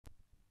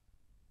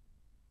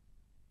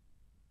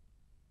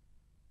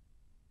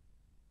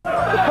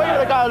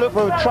go look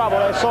for trouble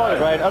outside the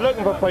ground are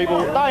looking for people.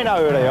 They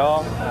know who they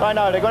are. They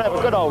know they're going to have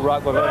a good old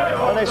ruck with them,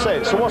 and that's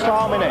it. So what's the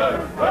harm in it?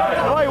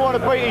 If they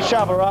want to beat each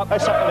other up,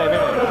 that's up to them,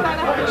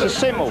 isn't it? It's as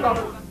simple.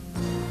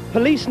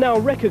 Police now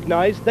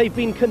recognise they've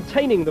been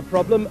containing the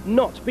problem,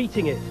 not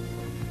beating it.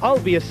 I'll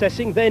be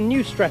assessing their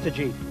new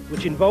strategy,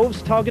 which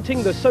involves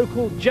targeting the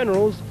so-called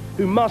generals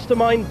who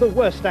mastermind the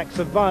worst acts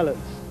of violence.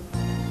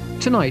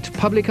 Tonight,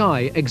 Public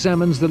Eye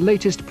examines the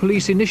latest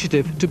police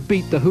initiative to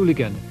beat the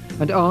hooligan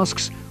and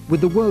asks,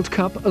 with the World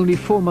Cup only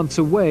 4 months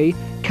away,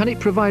 can it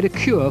provide a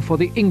cure for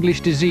the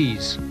English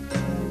disease?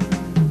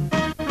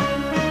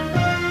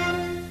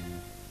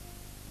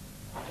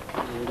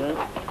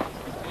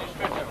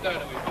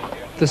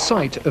 The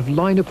sight of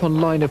line upon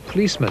line of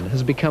policemen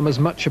has become as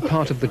much a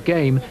part of the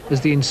game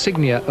as the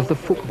insignia of the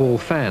football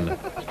fan.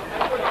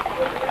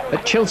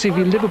 At Chelsea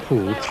v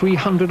Liverpool,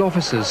 300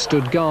 officers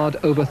stood guard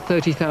over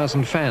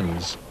 30,000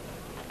 fans.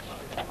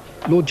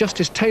 Lord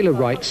Justice Taylor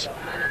writes,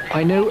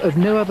 "I know of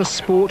no other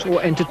sport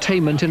or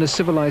entertainment in a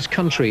civilised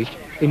country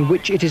in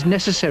which it is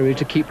necessary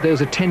to keep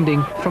those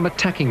attending from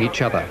attacking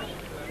each other.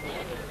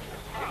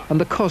 And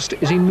the cost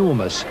is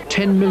enormous,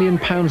 £10 million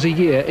a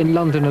year in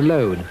London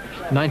alone,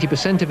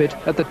 90% of it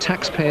at the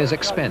taxpayer's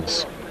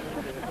expense."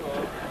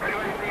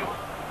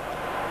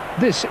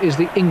 This is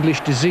the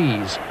English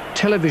disease.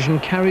 Television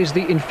carries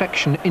the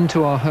infection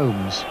into our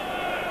homes.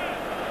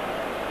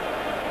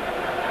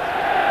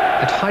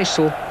 At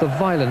Heysel, the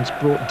violence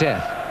brought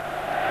death.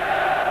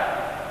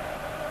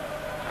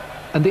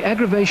 And the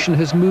aggravation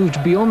has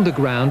moved beyond the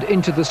ground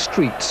into the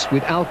streets,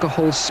 with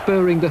alcohol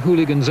spurring the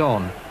hooligans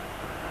on.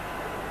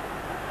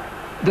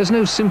 There's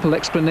no simple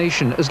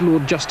explanation, as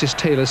Lord Justice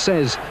Taylor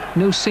says,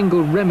 no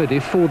single remedy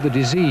for the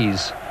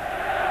disease.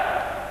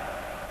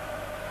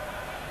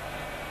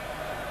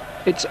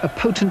 It's a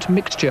potent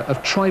mixture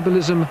of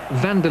tribalism,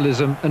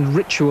 vandalism and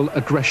ritual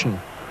aggression.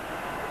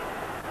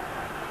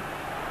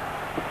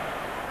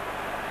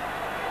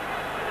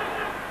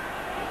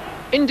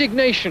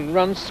 Indignation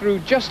runs through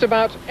just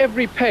about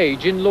every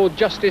page in Lord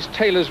Justice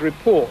Taylor's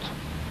report.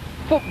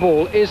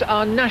 Football is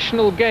our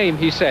national game,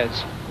 he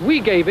says. We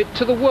gave it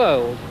to the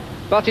world,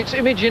 but its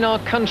image in our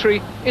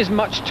country is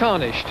much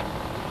tarnished.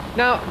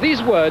 Now,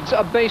 these words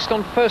are based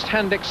on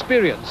first-hand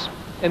experience.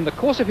 In the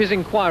course of his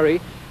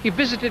inquiry, he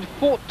visited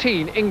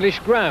 14 English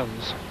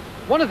grounds.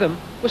 One of them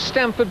was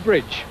Stamford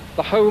Bridge,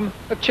 the home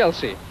of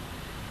Chelsea.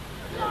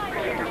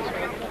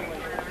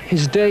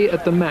 His day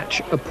at the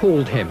match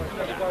appalled him.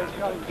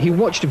 He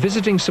watched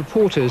visiting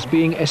supporters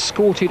being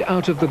escorted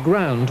out of the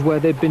ground where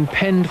they'd been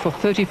penned for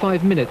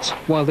 35 minutes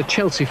while the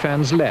Chelsea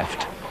fans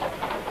left.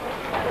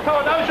 Come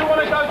on, those who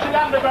want to go to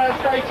the underground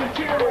station,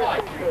 to your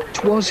right.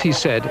 'Twas, he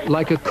said,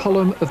 like a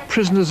column of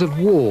prisoners of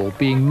war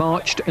being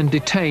marched and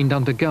detained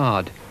under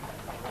guard.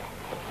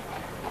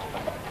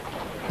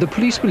 The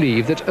police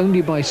believe that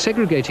only by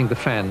segregating the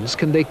fans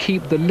can they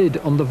keep the lid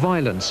on the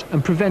violence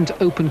and prevent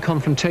open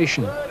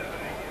confrontation.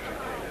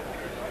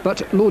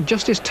 But Lord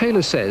Justice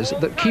Taylor says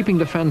that keeping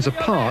the fans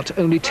apart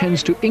only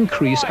tends to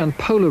increase and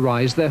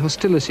polarise their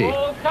hostility.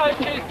 All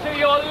coaches to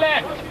your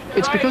left.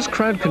 It's because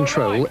crowd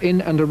control in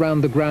and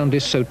around the ground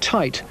is so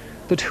tight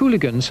that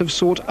hooligans have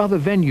sought other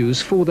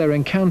venues for their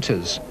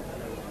encounters.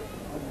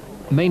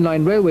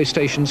 Mainline railway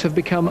stations have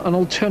become an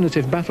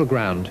alternative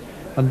battleground,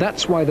 and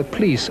that's why the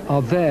police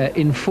are there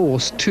in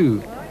force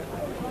too.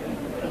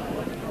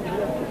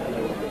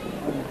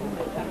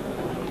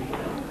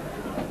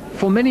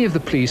 For many of the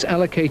police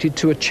allocated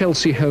to a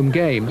Chelsea home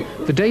game,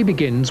 the day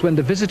begins when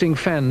the visiting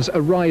fans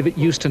arrive at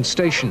Euston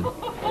Station.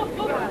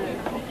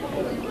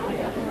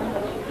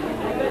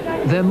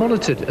 They're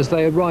monitored as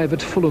they arrive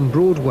at Fulham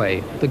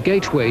Broadway, the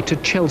gateway to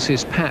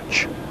Chelsea's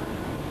patch.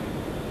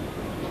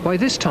 By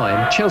this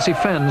time, Chelsea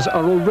fans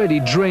are already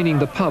draining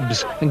the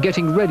pubs and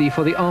getting ready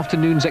for the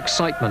afternoon's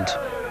excitement.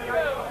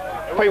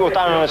 People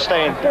don't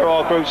understand there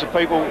are groups of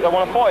people that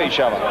want to fight each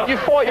other. You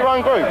fight your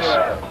own groups.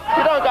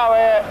 You don't go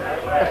out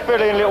and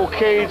fill in little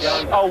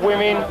kids, old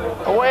women,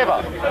 or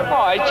whatever.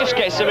 Oh, it just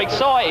gets them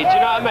excited, do you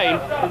know what I mean?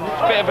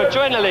 A bit of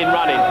adrenaline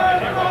running.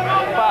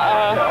 But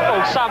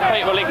well, some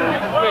people it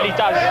really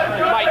does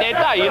make their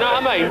day, you know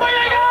what I mean?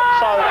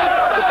 So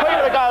the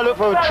people that go look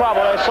for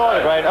trouble outside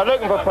the ground are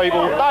looking for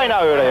people. They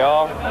know who they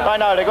are. They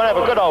know they're going to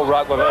have a good old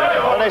ruck with them,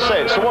 and that's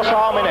it. So what's the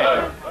harm in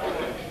it?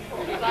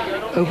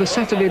 Over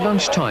Saturday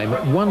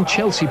lunchtime, one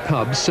Chelsea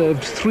pub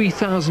served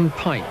 3,000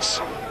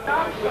 pints.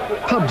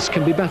 Pubs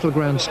can be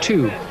battlegrounds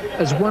too,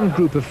 as one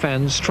group of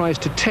fans tries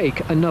to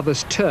take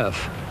another's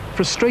turf,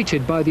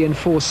 frustrated by the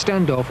enforced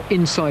standoff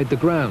inside the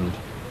ground.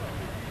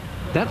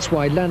 That's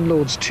why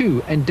landlords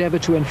too endeavour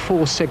to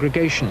enforce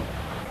segregation.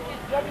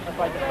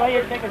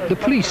 The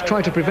police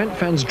try to prevent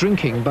fans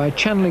drinking by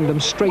channeling them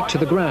straight to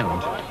the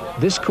ground.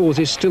 This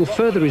causes still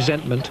further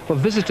resentment for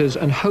visitors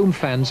and home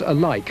fans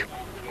alike.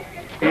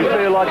 You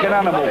feel like an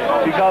animal.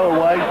 You go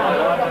away,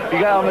 you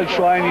get on the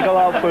train, you go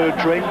out for a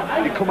drink,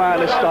 you come out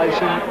of the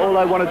station, all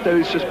they want to do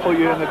is just put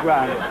you in the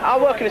ground. I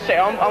work in the city,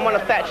 I'm one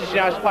of Thatcher's,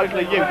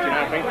 supposedly youth,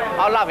 I mean?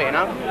 I love it,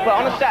 But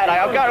on a Saturday,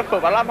 I go to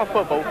football, I love my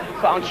football,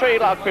 but I'm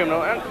treated like a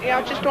criminal, and,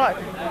 just like,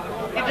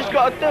 You just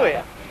got to do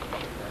it.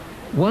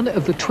 One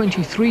of the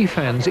 23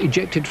 fans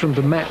ejected from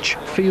the match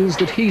feels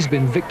that he's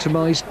been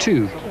victimised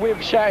too. We're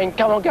shouting,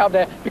 come on, go up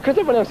there, because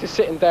everyone else is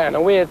sitting down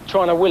and we're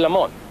trying to will them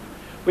on.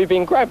 We've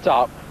been grabbed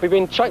up, we've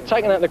been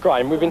taken out of the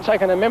game, we've been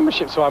taken our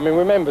memberships away. I mean,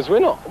 remember, we're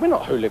not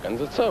hooligans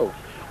at all.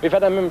 We've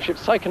had our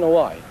memberships taken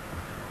away,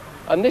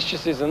 and this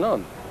just isn't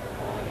on.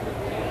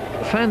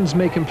 Fans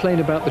may complain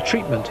about the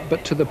treatment,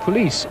 but to the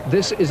police,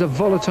 this is a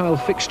volatile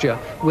fixture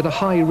with a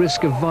high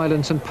risk of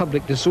violence and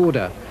public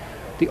disorder.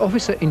 The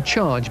officer in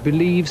charge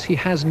believes he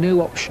has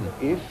no option.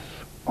 If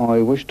I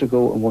wish to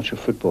go and watch a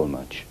football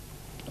match,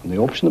 and the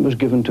option that was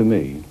given to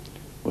me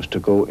was to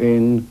go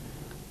in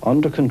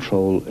under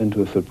control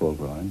into a football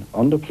ground,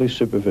 under police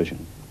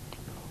supervision,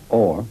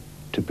 or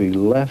to be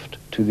left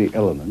to the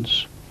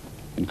elements,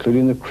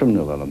 including the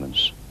criminal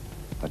elements,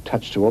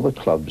 attached to other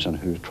clubs and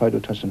who try to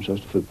attach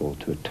themselves to football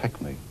to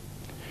attack me,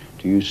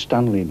 to use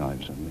Stanley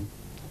knives on me,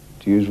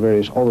 to use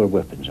various other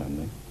weapons on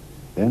me,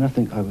 then I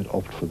think I would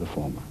opt for the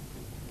former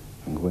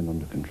and go in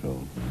under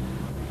control.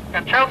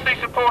 Can Chelsea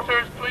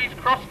supporters please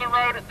cross the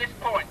road at this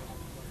point?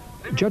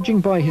 Judging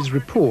by his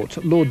report,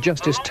 Lord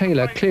Justice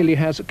Taylor clearly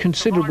has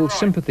considerable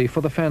sympathy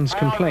for the fans'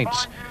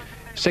 complaints.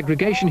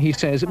 Segregation, he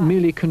says,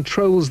 merely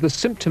controls the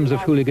symptoms of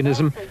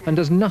hooliganism and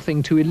does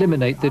nothing to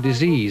eliminate the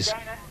disease.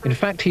 In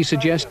fact, he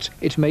suggests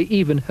it may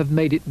even have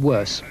made it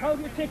worse.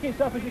 Hold your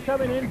tickets up as you're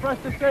coming in for us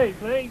to see,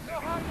 please.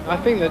 I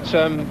think that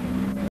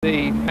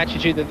the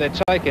attitude that they're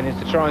taking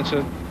is to try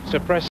and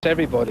suppress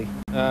everybody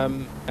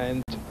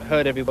and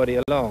herd everybody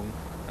along.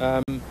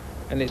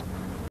 And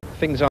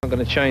things aren't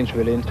going to change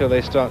really until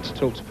they start to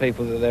talk to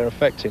people that they're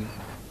affecting.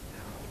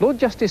 Lord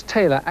Justice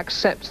Taylor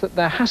accepts that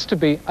there has to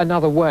be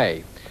another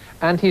way,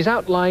 and he's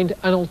outlined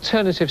an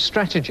alternative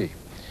strategy.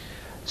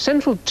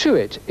 Central to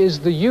it is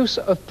the use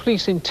of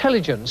police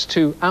intelligence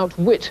to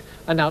outwit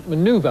and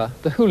outmaneuver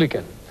the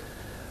hooligan.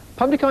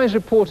 Public Eye's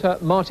reporter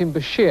Martin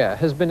Bashir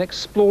has been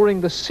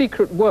exploring the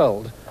secret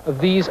world of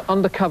these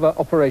undercover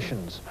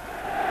operations.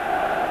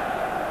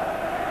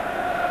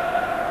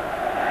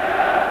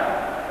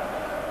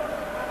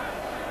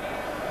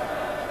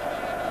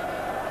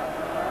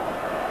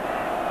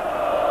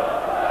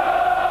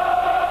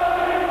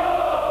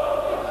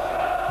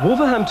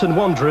 Wolverhampton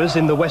Wanderers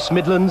in the West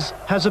Midlands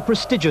has a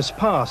prestigious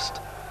past.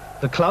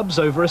 The club's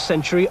over a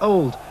century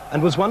old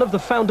and was one of the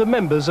founder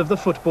members of the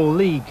Football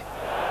League.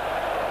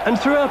 And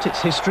throughout its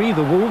history,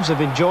 the Wolves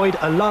have enjoyed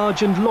a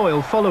large and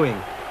loyal following.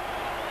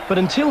 But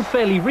until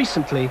fairly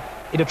recently,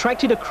 it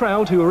attracted a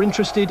crowd who were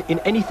interested in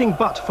anything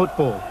but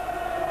football.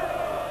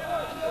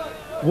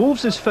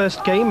 Wolves'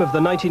 first game of the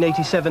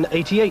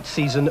 1987-88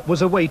 season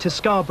was away to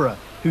Scarborough,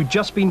 who'd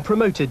just been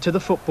promoted to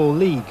the Football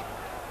League.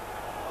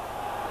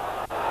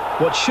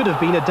 What should have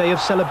been a day of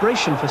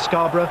celebration for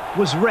Scarborough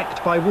was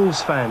wrecked by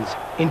Wolves fans,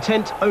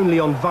 intent only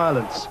on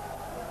violence.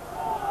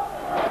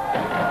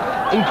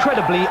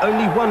 Incredibly,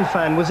 only one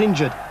fan was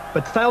injured,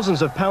 but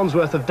thousands of pounds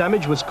worth of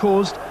damage was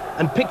caused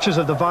and pictures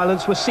of the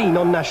violence were seen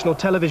on national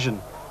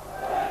television.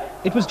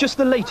 It was just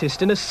the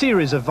latest in a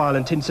series of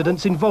violent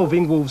incidents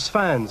involving Wolves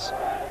fans.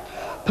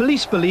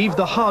 Police believe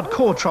the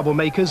hardcore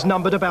troublemakers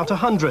numbered about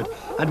 100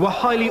 and were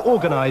highly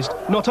organised,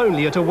 not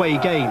only at away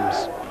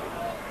games.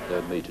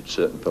 They'd meet at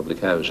certain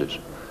public houses,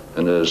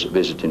 and as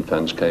visiting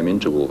fans came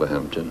into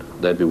Wolverhampton,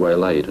 they'd be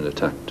waylaid and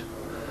attacked.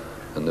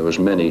 And there was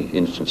many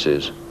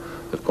instances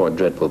of quite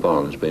dreadful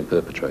violence being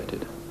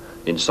perpetrated.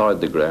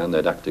 Inside the ground,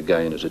 they'd act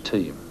again as a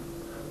team.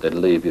 They'd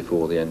leave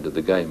before the end of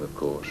the game, of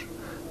course,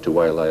 to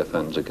waylay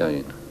fans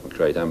again and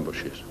create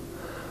ambushes.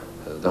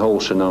 The whole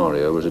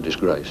scenario was a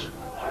disgrace.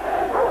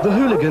 The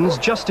hooligans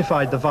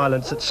justified the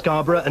violence at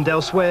Scarborough and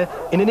elsewhere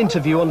in an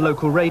interview on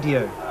local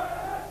radio.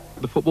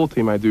 The football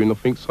team ain't doing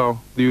nothing, so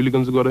the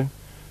hooligans have got to.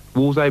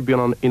 Wolves ain't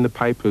been in the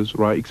papers,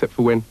 right, except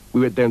for when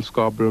we went down to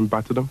Scarborough and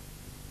battered them.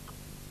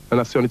 And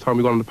that's the only time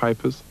we got on the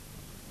papers.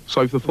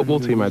 So if the football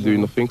team ain't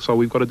doing nothing, so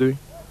we've got to do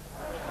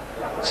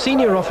it.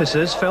 Senior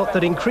officers felt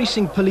that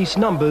increasing police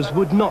numbers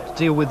would not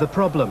deal with the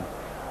problem.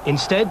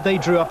 Instead, they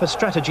drew up a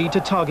strategy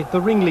to target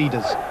the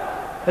ringleaders.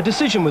 A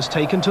decision was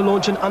taken to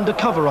launch an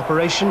undercover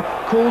operation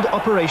called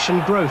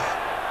Operation Growth.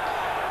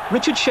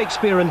 Richard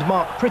Shakespeare and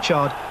Mark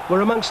Pritchard were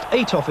amongst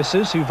 8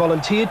 officers who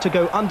volunteered to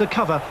go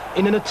undercover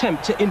in an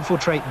attempt to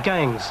infiltrate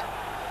gangs.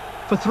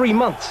 For 3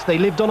 months, they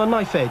lived on a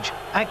knife edge,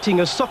 acting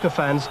as soccer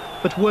fans,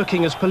 but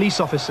working as police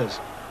officers.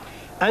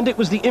 And it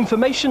was the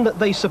information that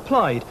they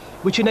supplied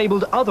which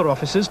enabled other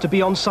officers to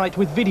be on site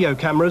with video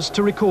cameras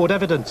to record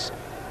evidence,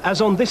 as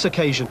on this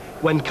occasion,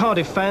 when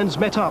Cardiff fans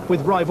met up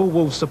with rival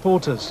Wolves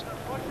supporters.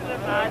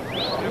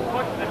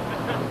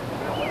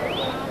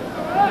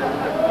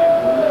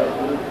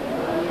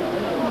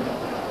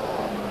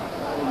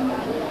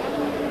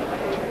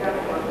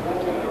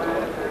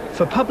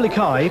 For Public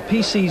Eye,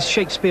 PC's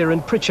Shakespeare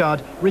and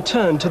Pritchard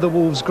returned to the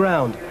Wolves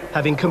ground,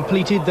 having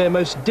completed their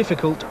most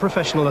difficult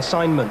professional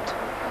assignment.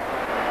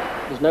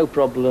 There's no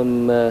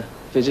problem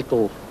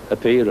physical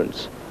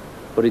appearance,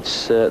 but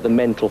it's the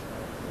mental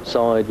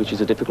side which is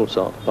a difficult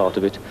part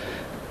of it.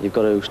 You've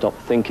got to stop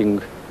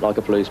thinking like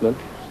a policeman.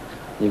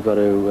 You've got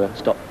to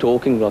stop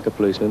talking like a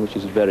policeman, which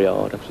is very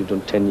hard after you've done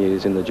 10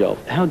 years in the job.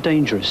 How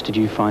dangerous did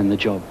you find the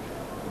job?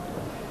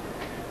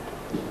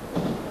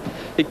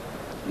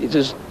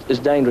 It's as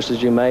dangerous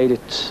as you made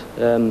it.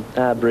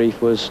 Our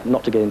brief was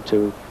not to get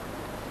into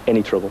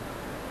any trouble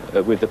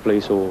with the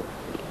police or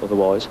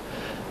otherwise.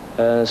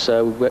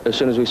 So as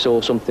soon as we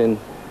saw something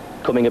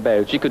coming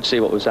about, you could see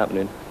what was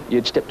happening.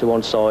 You'd step to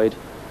one side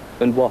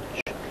and watch.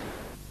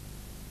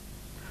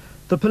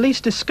 The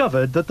police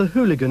discovered that the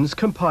hooligans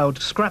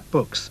compiled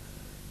scrapbooks.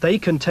 They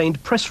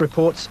contained press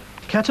reports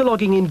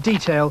cataloguing in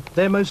detail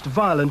their most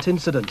violent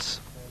incidents.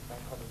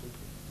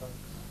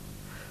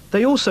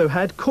 They also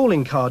had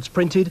calling cards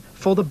printed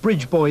for the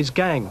Bridge Boys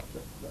gang.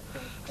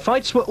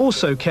 Fights were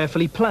also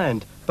carefully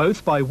planned,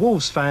 both by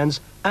Wolves fans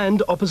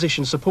and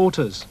opposition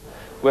supporters.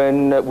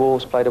 When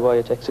Wolves played away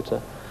at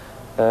Exeter,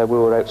 we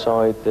were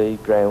outside the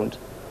ground,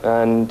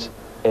 and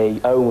a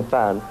home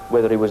fan,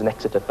 whether he was an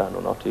Exeter fan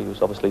or not, he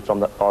was obviously from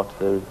that part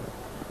of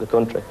the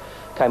country,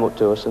 came up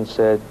to us and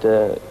said,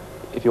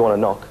 if you want to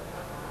knock,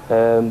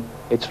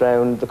 it's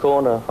round the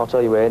corner, I'll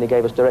tell you where, and he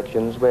gave us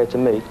directions where to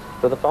meet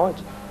for the fight.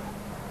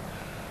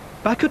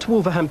 Back at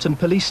Wolverhampton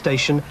Police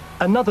Station,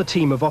 another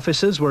team of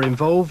officers were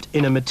involved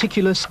in a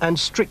meticulous and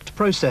strict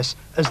process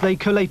as they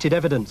collated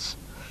evidence.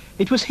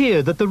 It was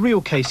here that the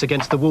real case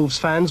against the Wolves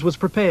fans was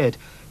prepared,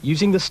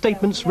 using the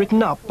statements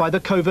written up by the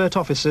covert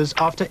officers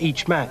after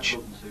each match.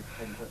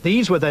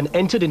 These were then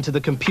entered into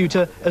the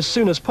computer as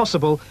soon as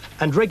possible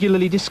and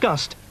regularly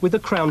discussed with the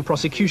Crown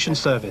Prosecution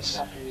Service.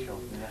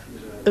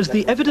 As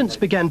the evidence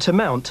began to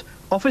mount,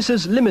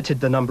 officers limited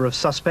the number of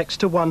suspects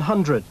to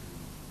 100.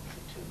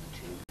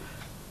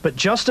 But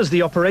just as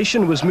the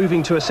operation was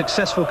moving to a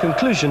successful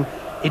conclusion,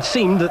 it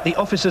seemed that the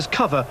officers'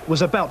 cover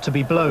was about to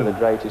be blown. The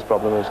greatest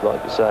problem is,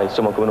 like you say,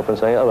 someone coming up and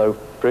saying, hello,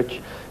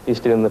 Pritch, you're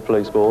still in the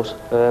police force.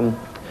 There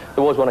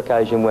was one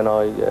occasion when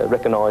I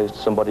recognised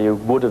somebody who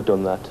would have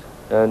done that,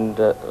 and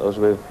I was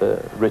with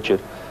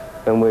Richard,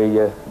 and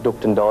we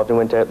ducked and dived and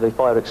went out the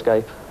fire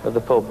escape of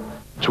the pub.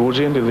 Towards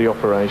the end of the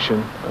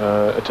operation,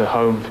 at a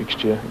home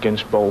fixture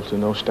against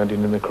Bolton, I was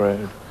standing in the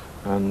crowd,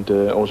 and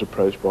I was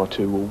approached by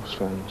two Wolves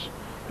fans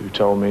who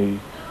told me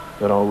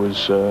that I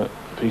was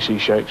PC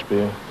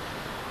Shakespeare,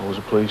 I was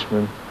a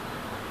policeman,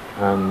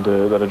 and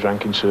that I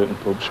drank in certain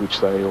pubs, which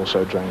they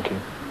also drank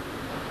in.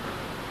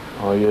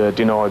 I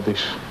denied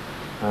this,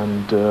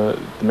 and the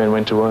men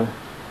went away.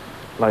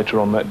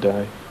 Later on that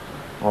day,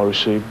 I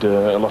received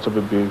a lot of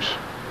abuse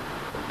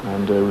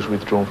and was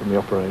withdrawn from the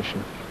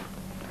operation.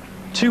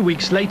 2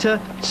 weeks later,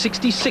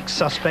 66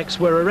 suspects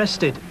were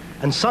arrested,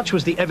 and such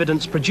was the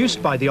evidence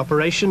produced by the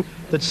operation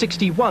that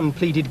 61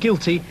 pleaded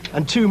guilty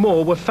and 2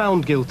 more were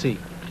found guilty.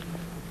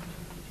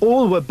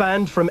 All were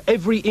banned from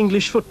every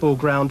English football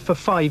ground for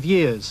 5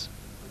 years.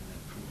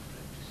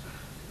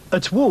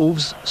 At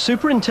Wolves,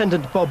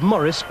 Superintendent Bob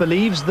Morris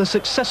believes the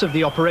success of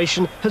the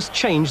operation has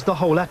changed the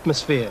whole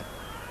atmosphere.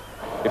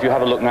 If you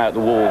have a look now at the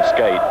Wolves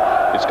gate,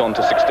 it's gone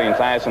to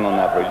 16,000 on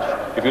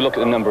average. If you look at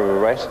the number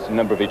of arrests, the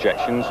number of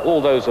ejections,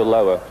 all those are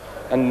lower.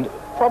 And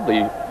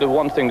probably the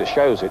one thing that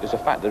shows it is the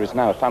fact there is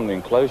now a family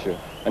enclosure,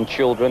 and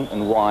children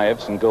and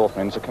wives and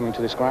girlfriends are coming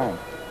to this ground.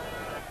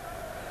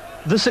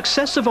 The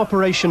success of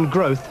Operation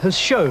Growth has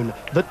shown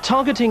that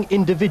targeting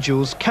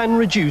individuals can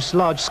reduce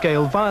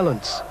large-scale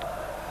violence.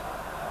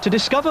 To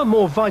discover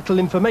more vital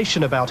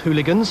information about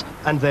hooligans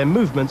and their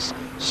movements,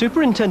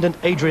 Superintendent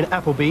Adrian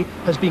Appleby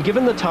has been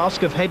given the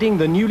task of heading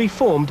the newly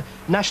formed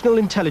National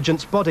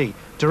Intelligence Body,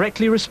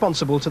 directly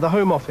responsible to the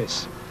Home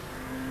Office.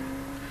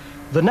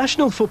 The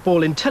National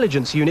Football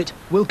Intelligence Unit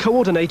will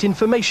coordinate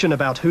information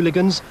about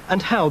hooligans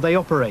and how they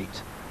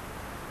operate.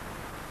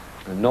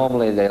 And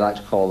normally they like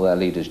to call their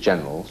leaders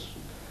generals,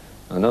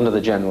 and under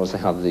the generals they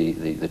have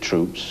the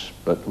troops,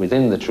 but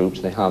within the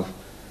troops they have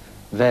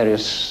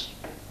various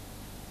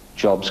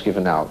jobs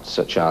given out,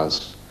 such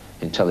as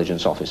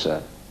intelligence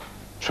officer,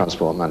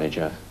 transport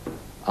manager,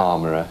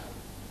 armourer,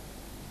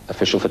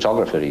 official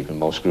photographer even.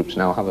 Most groups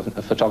now have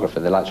a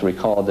photographer. They like to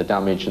record the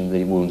damage and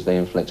the wounds they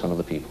inflict on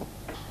other people.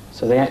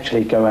 So they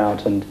actually go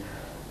out and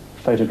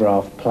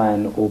photograph,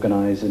 plan,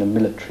 organise in a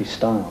military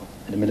style,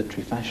 in a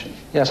military fashion?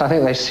 Yes, I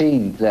think they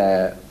see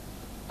their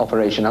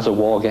operation as a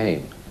war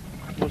game.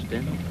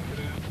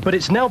 But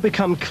it's now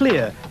become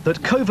clear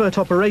that covert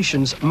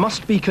operations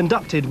must be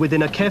conducted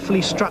within a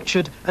carefully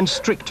structured and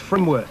strict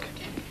framework.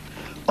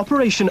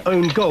 Operation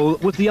Own Goal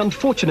was the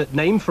unfortunate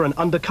name for an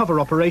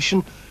undercover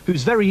operation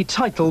whose very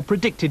title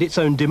predicted its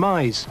own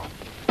demise.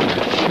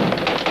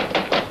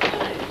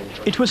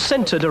 It was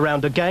centred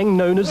around a gang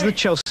known as the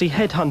Chelsea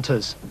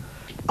Headhunters.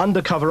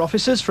 Undercover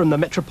officers from the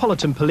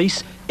Metropolitan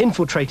Police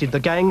infiltrated the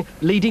gang,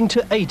 leading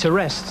to 8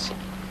 arrests.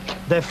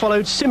 There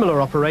followed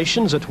similar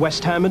operations at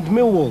West Ham and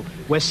Millwall,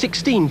 where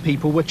 16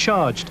 people were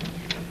charged.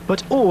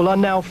 But all are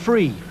now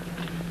free.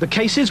 The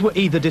cases were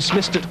either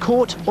dismissed at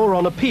court or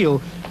on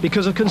appeal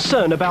because of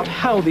concern about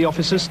how the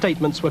officers'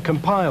 statements were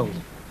compiled.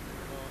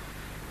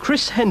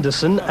 Chris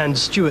Henderson and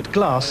Stuart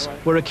Glass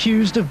were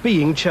accused of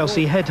being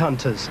Chelsea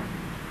Headhunters.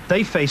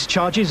 They face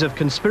charges of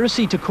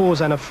conspiracy to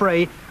cause an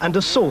affray and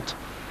assault.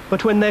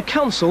 But when their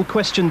counsel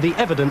questioned the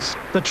evidence,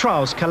 the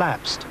trials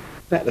collapsed.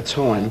 At the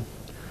time,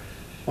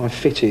 I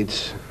fitted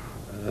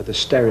the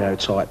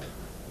stereotype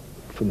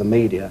from the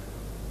media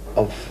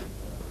of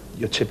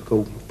your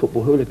typical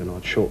football hooligan. I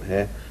had short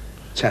hair,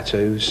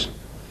 tattoos,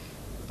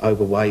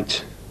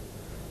 overweight,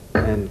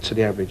 and to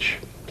the average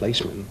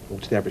policeman, or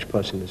to the average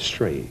person in the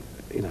street,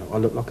 you know, I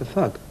looked like a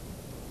thug.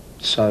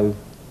 So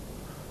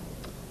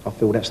I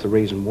feel that's the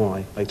reason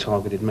why they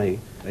targeted me.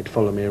 They'd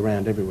follow me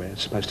around everywhere,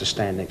 supposed to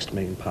stand next to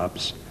me in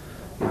pubs,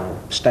 you know,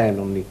 stand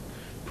on the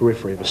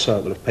periphery of a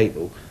circle of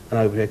people and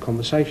overhear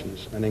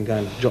conversations, and then go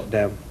and jot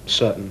down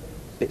certain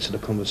bits of the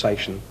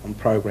conversation on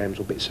programs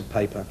or bits of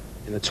paper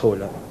in the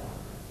toilet,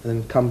 and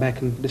then come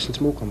back and listen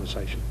to more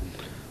conversation.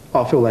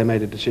 I feel they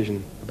made a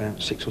decision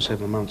about 6 or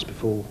 7 months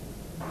before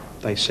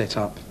they set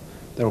up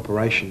their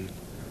operation,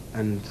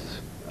 and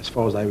as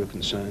far as they were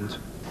concerned,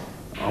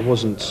 I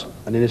wasn't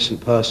an innocent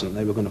person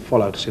they were going to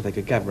follow to see if they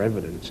could gather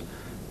evidence.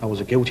 I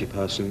was a guilty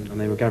person, and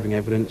they were gathering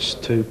evidence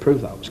to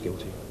prove that I was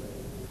guilty.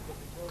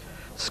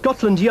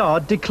 Scotland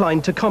Yard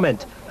declined to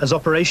comment, as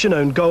Operation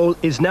Own Goal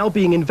is now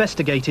being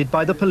investigated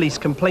by the Police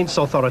Complaints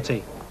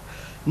Authority.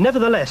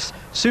 Nevertheless,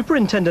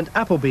 Superintendent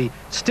Appleby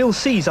still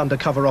sees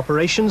undercover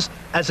operations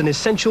as an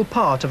essential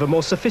part of a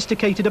more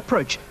sophisticated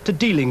approach to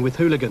dealing with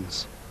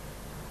hooligans.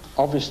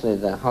 Obviously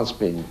there has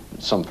been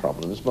some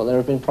problems, but there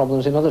have been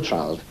problems in other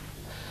trials.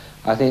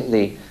 I think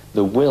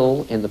the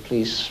will in the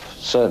police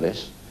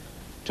service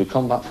to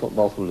combat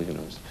football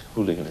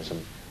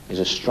hooliganism is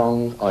as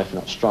strong, or if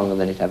not stronger,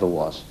 than it ever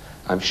was.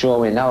 I'm sure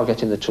we're now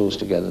getting the tools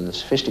together and the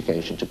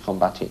sophistication to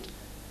combat it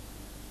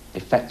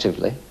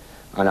effectively,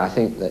 and I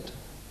think that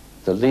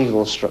the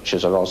legal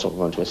structures are also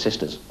going to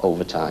assist us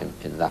over time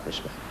in that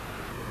respect.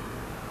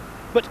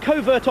 But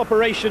covert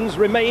operations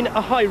remain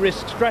a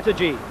high-risk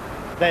strategy.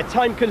 They're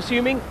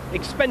time-consuming,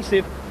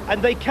 expensive,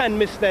 and they can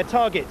miss their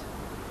target.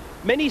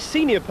 Many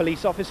senior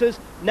police officers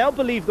now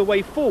believe the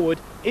way forward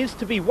is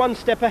to be one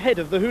step ahead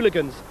of the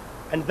hooligans,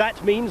 and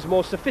that means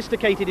more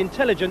sophisticated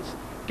intelligence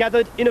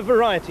gathered in a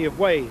variety of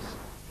ways.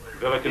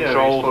 Villa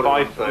Control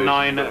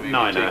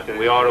 599er.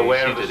 We are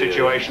aware of the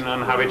situation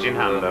and have it in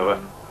hand, over.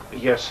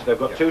 Yes, they've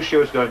got 2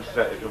 stewards going to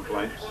take the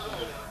complaints.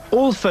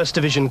 All First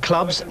Division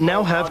clubs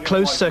now have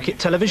closed-circuit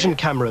television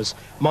cameras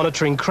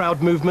monitoring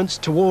crowd movements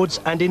towards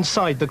and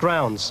inside the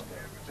grounds.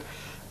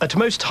 At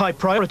most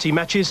high-priority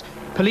matches,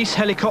 police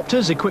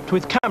helicopters equipped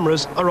with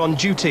cameras are on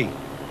duty.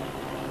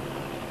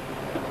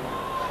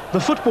 The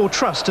Football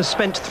Trust has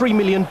spent £3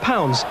 million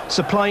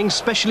supplying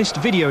specialist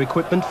video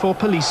equipment for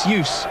police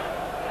use.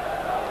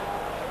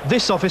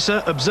 This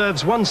officer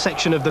observes one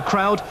section of the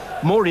crowd,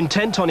 more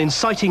intent on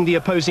inciting the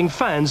opposing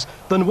fans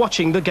than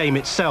watching the game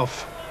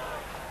itself.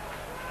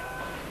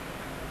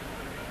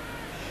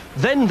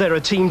 Then there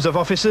are teams of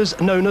officers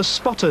known as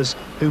spotters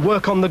who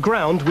work on the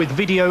ground with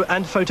video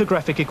and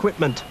photographic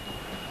equipment.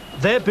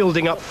 They're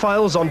building up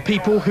files on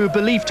people who are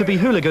believed to be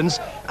hooligans,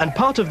 and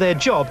part of their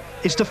job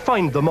is to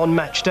find them on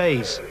match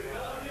days.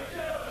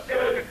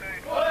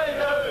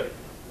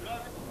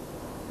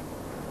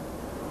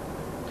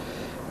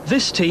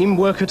 This team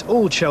work at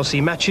all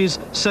Chelsea matches,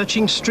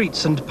 searching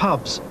streets and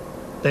pubs.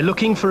 They're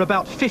looking for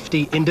about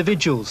 50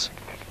 individuals.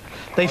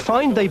 They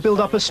find they build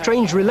up a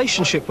strange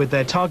relationship with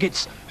their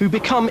targets, who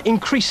become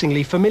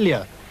increasingly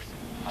familiar.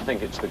 I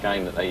think it's the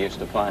game that they're used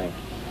to playing.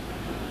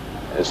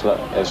 As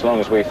long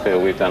as we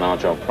feel we've done our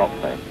job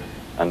properly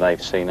and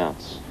they've seen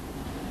us,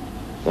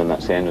 then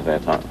that's the end of their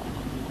time.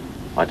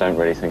 I don't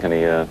really think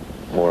any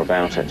more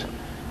about it.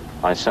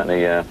 I'm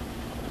certainly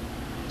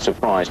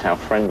surprised how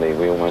friendly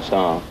we almost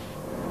are.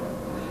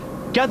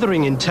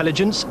 Gathering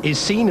intelligence is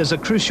seen as a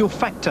crucial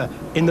factor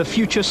in the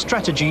future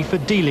strategy for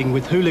dealing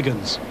with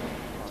hooligans.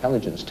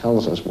 Intelligence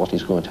tells us what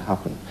is going to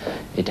happen.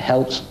 It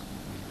helps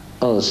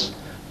us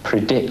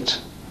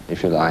predict,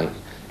 if you like,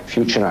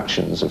 future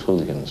actions of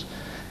hooligans.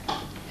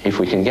 If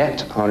we can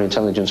get our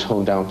intelligence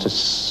honed down to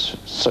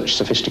such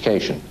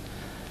sophistication,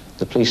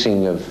 the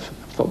policing of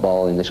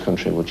football in this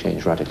country will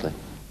change radically.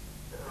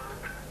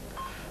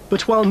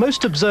 But while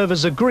most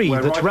observers agree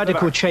that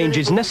radical change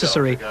is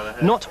necessary,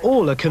 not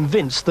all are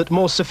convinced that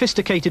more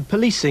sophisticated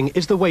policing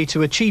is the way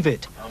to achieve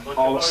it.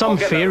 Some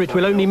fear it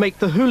will only make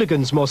the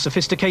hooligans more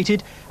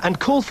sophisticated and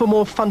call for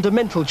more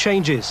fundamental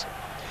changes.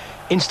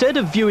 Instead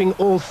of viewing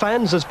all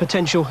fans as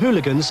potential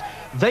hooligans,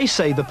 they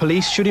say the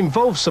police should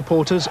involve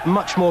supporters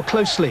much more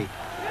closely.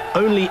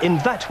 Only in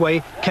that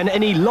way can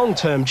any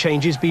long-term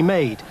changes be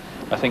made.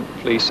 I think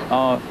police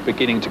are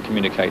beginning to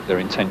communicate their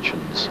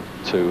intentions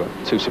to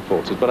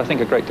supporters, but I think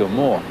a great deal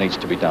more needs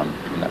to be done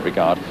in that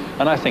regard.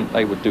 And I think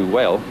they would do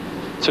well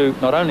to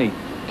not only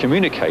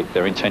communicate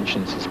their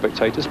intentions to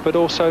spectators, but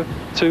also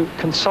to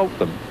consult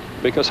them,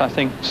 because I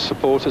think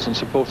supporters and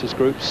supporters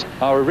groups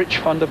are a rich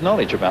fund of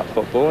knowledge about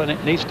football, and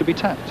it needs to be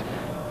tapped.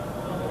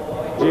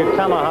 You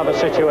cannot have a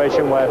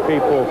situation where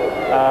people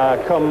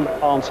come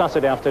on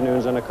Saturday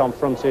afternoons and are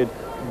confronted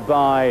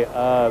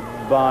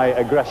by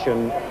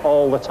aggression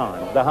all the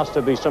time. There has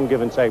to be some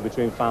give and take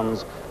between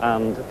fans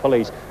and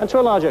police. And to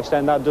a large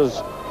extent, that does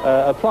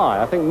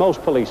apply. I think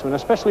most policemen,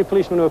 especially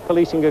policemen who are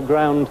policing a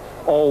ground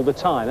all the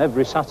time,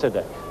 every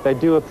Saturday, they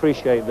do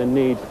appreciate the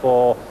need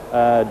for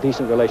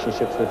decent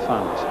relationships with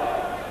fans.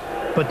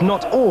 But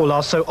not all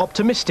are so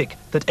optimistic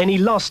that any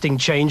lasting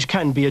change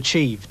can be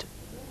achieved.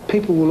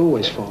 People will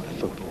always fight at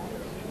football,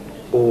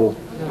 or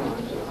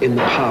in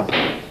the pub.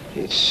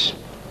 It's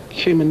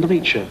human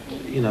nature,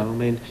 you know, I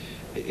mean,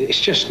 it's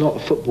just not a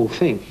football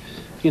thing,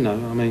 you know,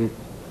 I mean,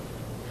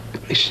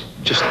 it's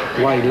just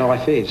the way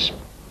life is.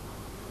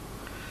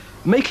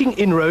 Making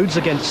inroads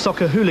against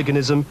soccer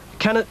hooliganism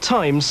can at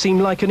times seem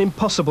like an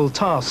impossible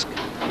task.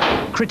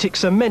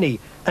 Critics are many,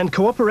 and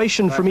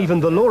cooperation from even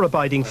the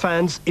law-abiding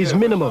fans is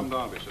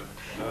minimal.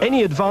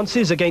 Any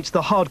advances against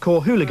the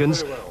hardcore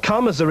hooligans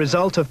come as a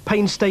result of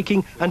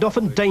painstaking and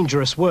often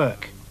dangerous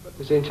work.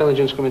 Is the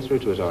intelligence coming through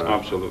to us, all right?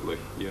 Absolutely,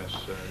 yes.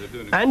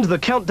 And the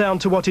countdown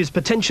to what is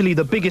potentially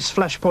the biggest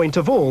flashpoint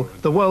of all,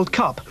 the World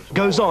Cup,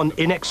 goes on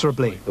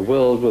inexorably. The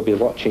world will be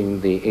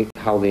watching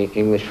how the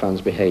English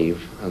fans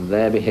behave, and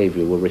their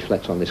behaviour will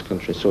reflect on this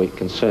country, so it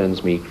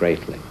concerns me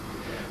greatly.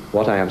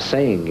 What I am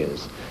saying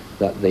is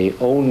that the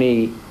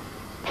only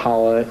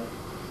power,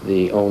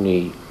 the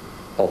only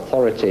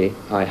authority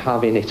I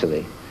have in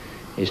Italy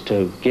is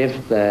to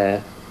give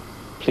their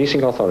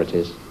policing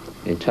authorities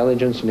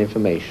intelligence and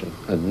information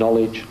and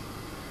knowledge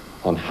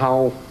on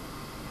how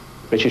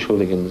British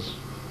hooligans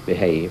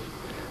behave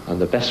and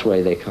the best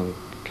way they can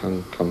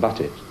combat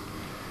it.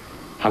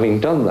 Having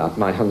done that,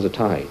 my hands are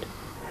tied.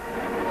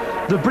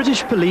 The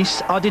British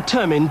police are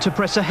determined to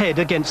press ahead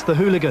against the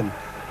hooligan.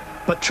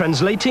 But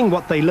translating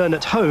what they learn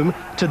at home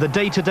to the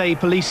day-to-day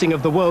policing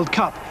of the World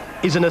Cup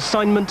is an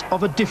assignment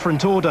of a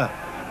different order,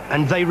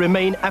 and they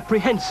remain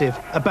apprehensive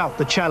about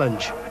the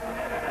challenge.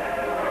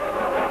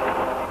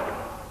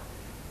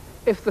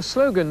 If the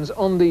slogans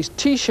on these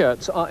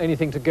T-shirts are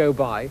anything to go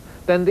by,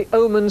 then the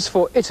omens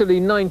for Italy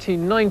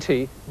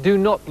 1990 do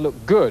not look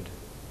good.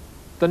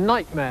 The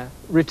nightmare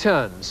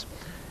returns.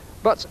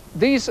 But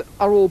these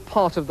are all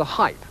part of the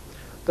hype.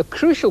 The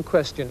crucial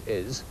question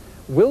is,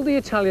 will the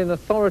Italian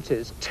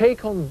authorities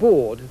take on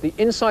board the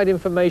inside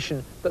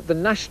information that the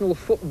National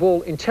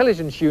Football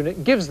Intelligence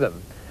Unit gives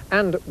them?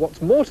 And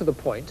what's more to the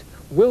point,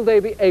 will they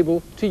be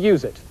able to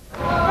use it?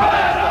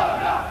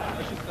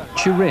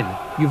 Turin,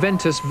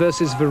 Juventus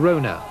versus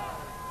Verona.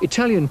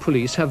 Italian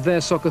police have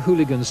their soccer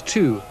hooligans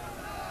too.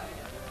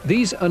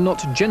 These are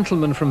not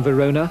gentlemen from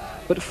Verona,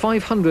 but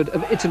 500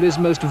 of Italy's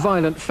most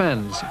violent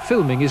fans.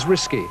 Filming is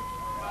risky.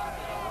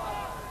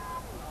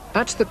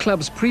 At the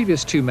club's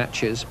previous two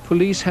matches,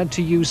 police had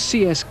to use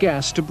CS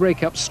gas to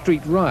break up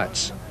street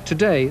riots.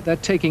 Today, they're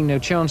taking no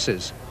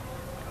chances.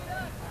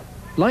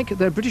 Like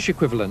their British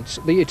equivalents,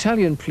 the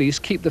Italian police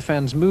keep the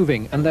fans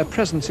moving and their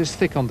presence is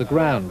thick on the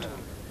ground.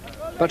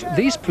 But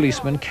these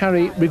policemen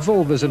carry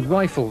revolvers and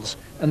rifles,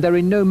 and they're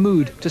in no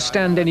mood to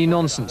stand any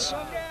nonsense.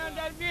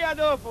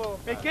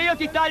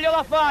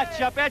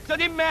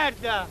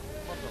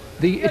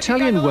 The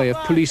Italian way of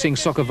policing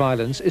soccer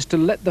violence is to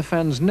let the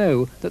fans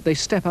know that they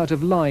step out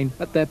of line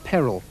at their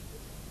peril.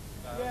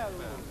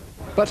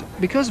 But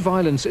because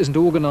violence isn't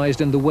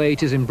organised in the way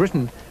it is in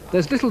Britain,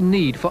 there's little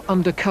need for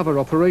undercover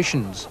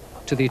operations.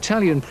 To the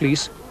Italian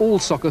police, all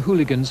soccer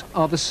hooligans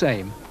are the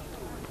same.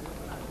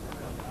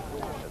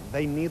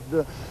 They need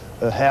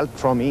help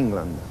from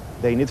England.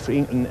 They need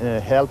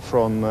help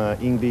from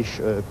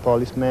English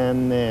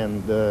policemen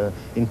and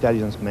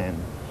intelligence men.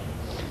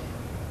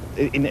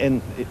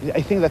 And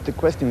I think that the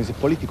question is a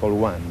political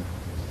one.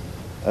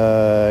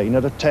 In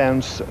other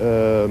terms,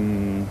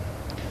 the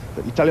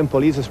Italian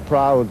police is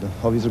proud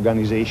of this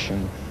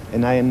organization,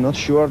 and I am not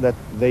sure that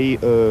they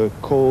are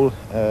calling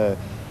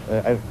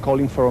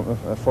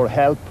for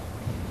help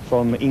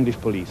from English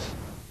police.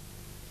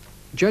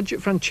 Judge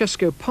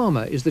Francesco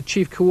Palma is the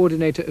chief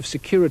coordinator of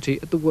security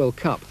at the World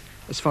Cup.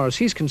 As far as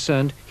he's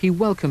concerned, he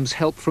welcomes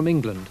help from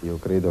England.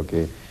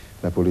 The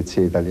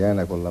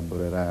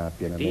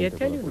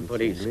Italian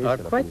police are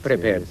quite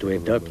prepared to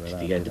adopt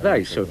the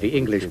advice of the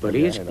English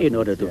police in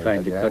order to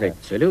find the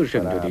correct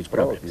solution to these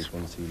problems.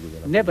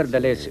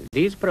 Nevertheless,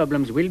 these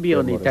problems will be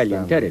on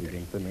Italian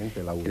territory.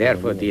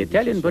 Therefore, the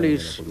Italian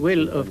police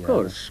will, of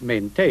course,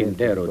 maintain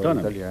their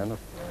autonomy.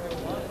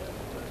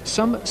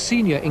 Some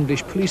senior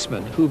English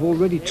policemen who've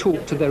already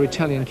talked to their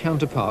Italian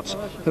counterparts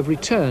have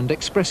returned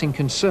expressing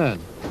concern.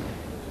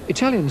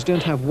 Italians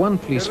don't have one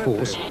police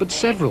force, but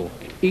several,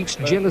 each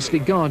jealously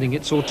guarding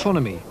its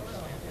autonomy.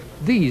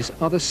 These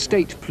are the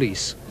state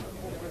police.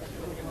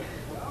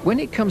 When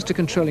it comes to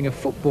controlling a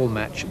football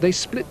match, they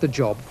split the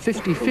job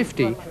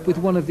 50-50 with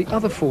one of the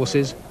other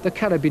forces, the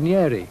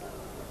Carabinieri.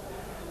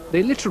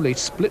 They literally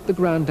split the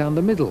ground down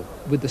the middle,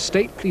 with the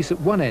state police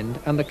at one end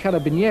and the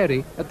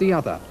Carabinieri at the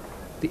other.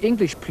 The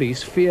English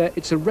police fear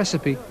it's a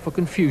recipe for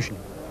confusion.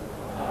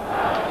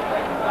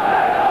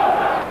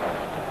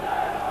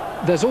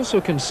 There's also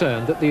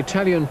concern that the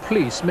Italian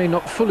police may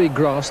not fully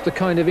grasp the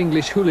kind of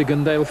English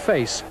hooligan they'll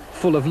face,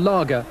 full of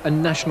lager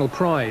and national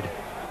pride.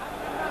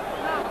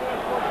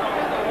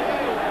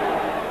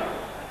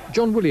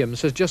 John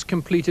Williams has just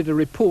completed a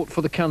report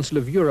for the Council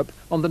of Europe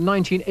on the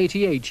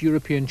 1988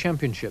 European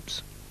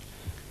Championships.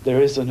 There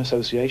is an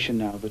association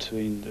now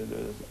between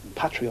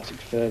patriotic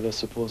fervour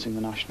supporting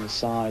the national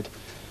side,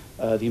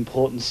 the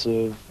importance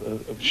of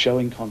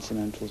showing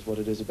continentals what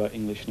it is about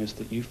Englishness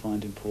that you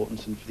find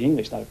important, and for the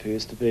English that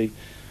appears to be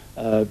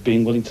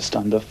being willing to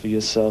stand up for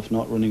yourself,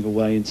 not running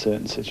away in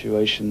certain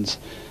situations,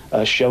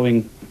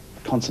 showing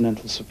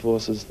continental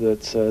supporters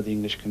that the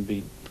English can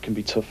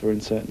be tougher in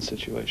certain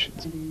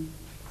situations.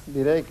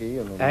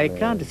 I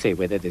can't say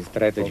whether the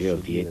strategy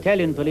of the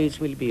Italian police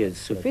will be as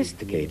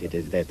sophisticated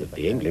as that of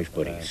the English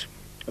police.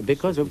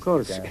 Because, of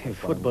course,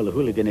 football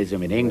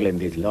hooliganism in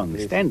England is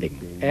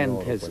long-standing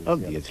and has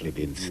obviously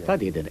been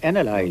studied and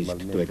analysed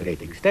to a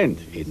great extent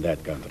in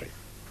that country.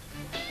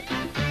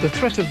 The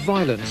threat of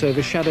violence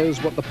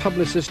overshadows what the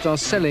publicists are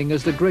selling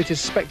as the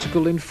greatest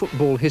spectacle in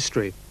football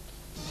history.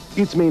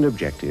 Its main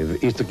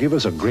objective is to give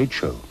us a great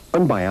show.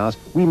 And by us,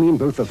 we mean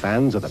both the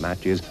fans of the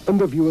matches and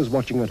the viewers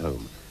watching at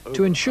home.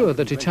 To ensure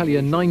that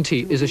Italia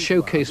 90 is a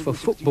showcase for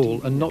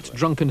football and not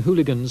drunken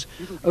hooligans,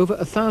 over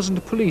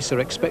 1,000 police are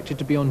expected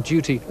to be on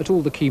duty at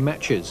all the key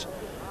matches.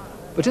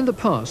 But in the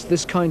past,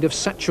 this kind of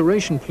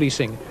saturation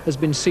policing has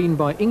been seen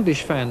by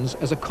English fans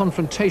as a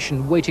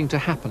confrontation waiting to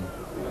happen.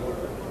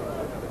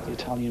 The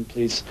Italian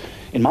police,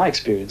 in my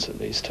experience at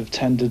least, have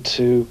tended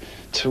to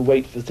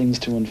wait for things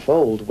to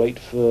unfold, wait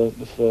for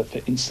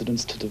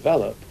incidents to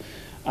develop,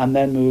 and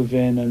then move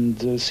in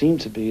and seem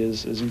to be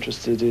as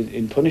interested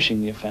in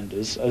punishing the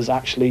offenders as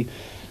actually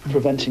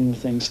preventing the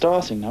thing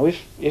starting. Now,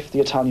 if the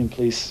Italian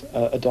police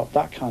adopt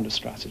that kind of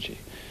strategy,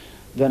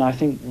 then I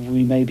think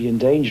we may be in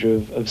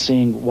danger of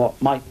seeing what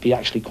might be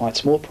actually quite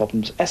small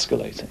problems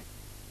escalating.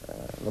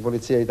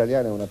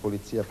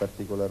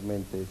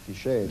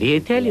 The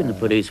Italian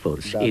police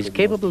force is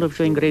capable of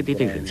showing great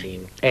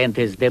efficiency and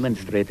has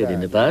demonstrated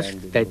in the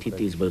past that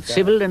it is both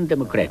civil and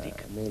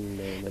democratic.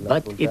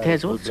 But it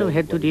has also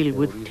had to deal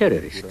with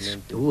terrorists,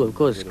 who of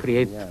course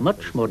create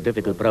much more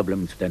difficult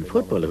problems than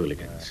football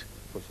hooligans.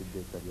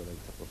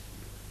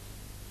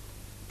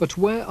 But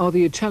where are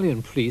the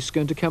Italian police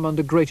going to come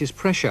under greatest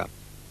pressure?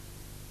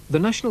 The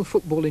National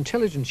Football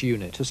Intelligence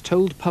Unit has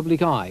told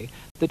Public Eye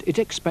that it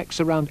expects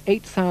around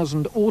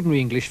 8,000 ordinary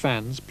English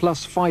fans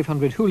plus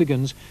 500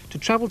 hooligans to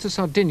travel to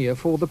Sardinia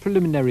for the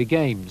preliminary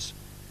games.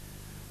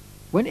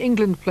 When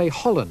England play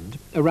Holland,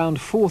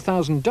 around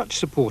 4,000 Dutch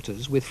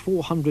supporters with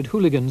 400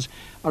 hooligans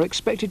are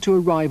expected to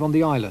arrive on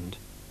the island.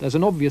 There's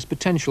an obvious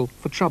potential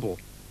for trouble.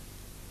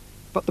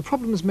 But the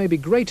problems may be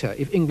greater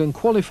if England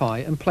qualify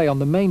and play on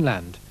the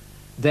mainland.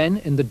 Then,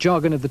 in the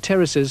jargon of the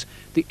terraces,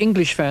 the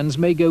English fans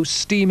may go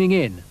steaming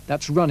in.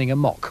 That's running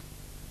amok.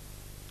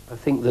 I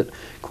think that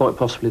quite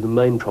possibly the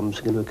main problems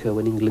are going to occur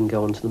when England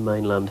go onto the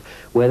mainland.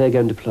 Where they're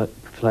going to be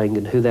playing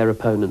and who their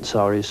opponents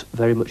are is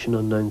very much an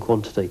unknown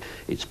quantity.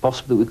 It's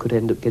possible that we could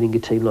end up getting a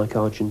team like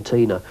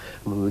Argentina,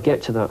 and when we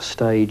get to that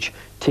stage,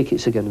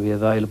 tickets are going to be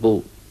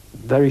available.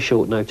 Very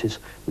short notice,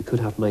 we could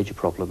have major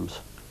problems.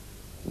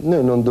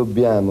 We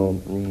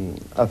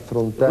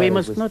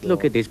must not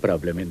look at this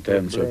problem in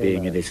terms of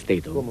being in a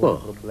state of war.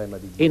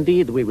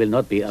 Indeed, we will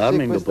not be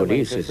arming the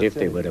police as if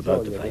they were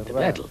about to fight a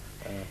battle.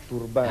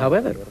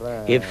 However,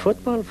 if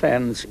football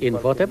fans in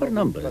whatever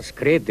numbers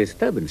create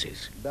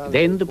disturbances,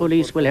 then the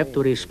police will have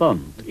to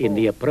respond in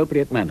the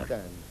appropriate manner.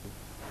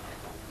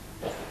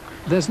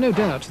 There's no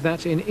doubt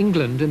that in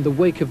England, in the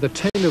wake of the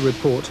Taylor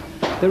report,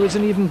 there is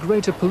an even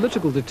greater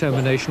political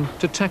determination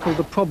to tackle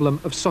the problem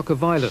of soccer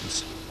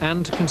violence,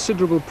 and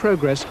considerable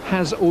progress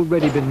has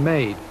already been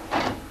made.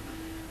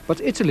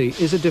 But Italy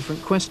is a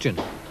different question.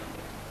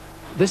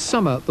 This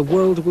summer, the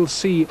world will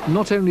see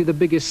not only the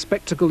biggest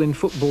spectacle in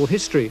football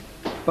history,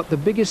 but the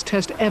biggest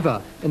test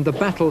ever in the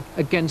battle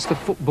against the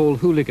football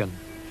hooligan.